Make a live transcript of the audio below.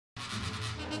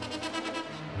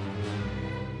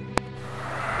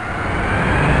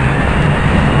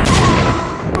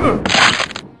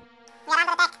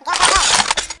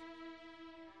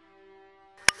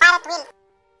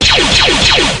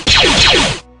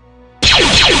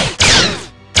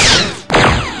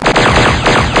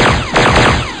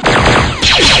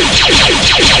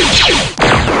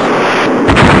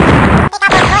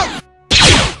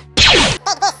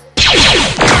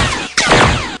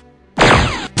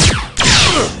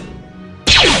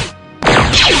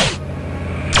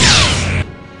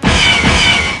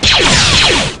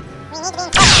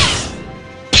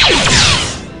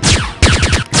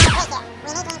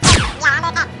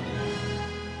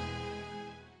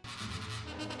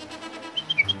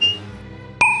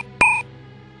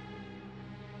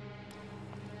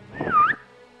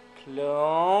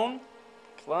Clone?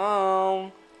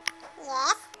 Clone?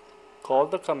 Yes? Call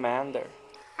the commander.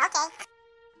 Okay.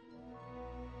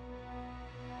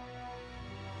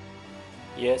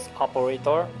 Yes,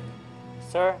 operator?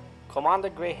 Sir, Commander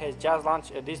Gray has just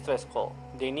launched a distress call.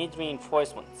 They need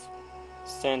reinforcements.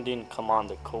 Send in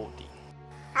Commander Cody.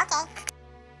 Okay.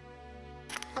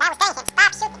 And I was telling him,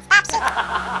 stop shooting, stop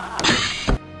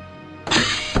shooting.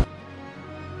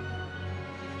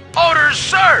 Orders,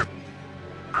 sir!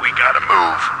 We gotta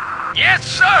move. Yes,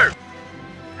 sir!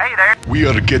 Hey there. We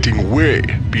are getting way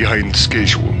behind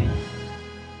schedule.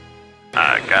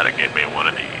 I gotta get me one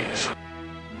of these.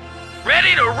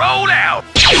 Ready to roll out!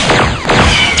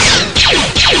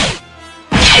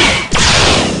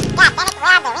 God damn it,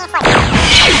 where are the reinforcements?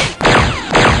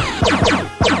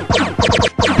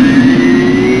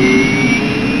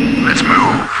 Let's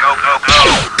move. Go, go, go.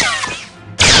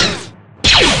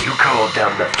 You called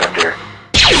down the thunder.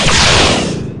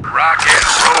 Rock and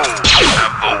roll.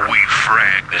 Now we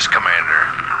frag this commander.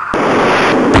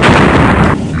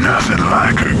 Nothing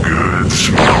like a good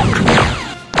smoke.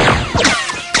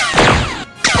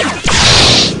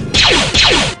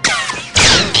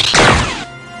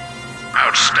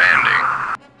 Outstanding.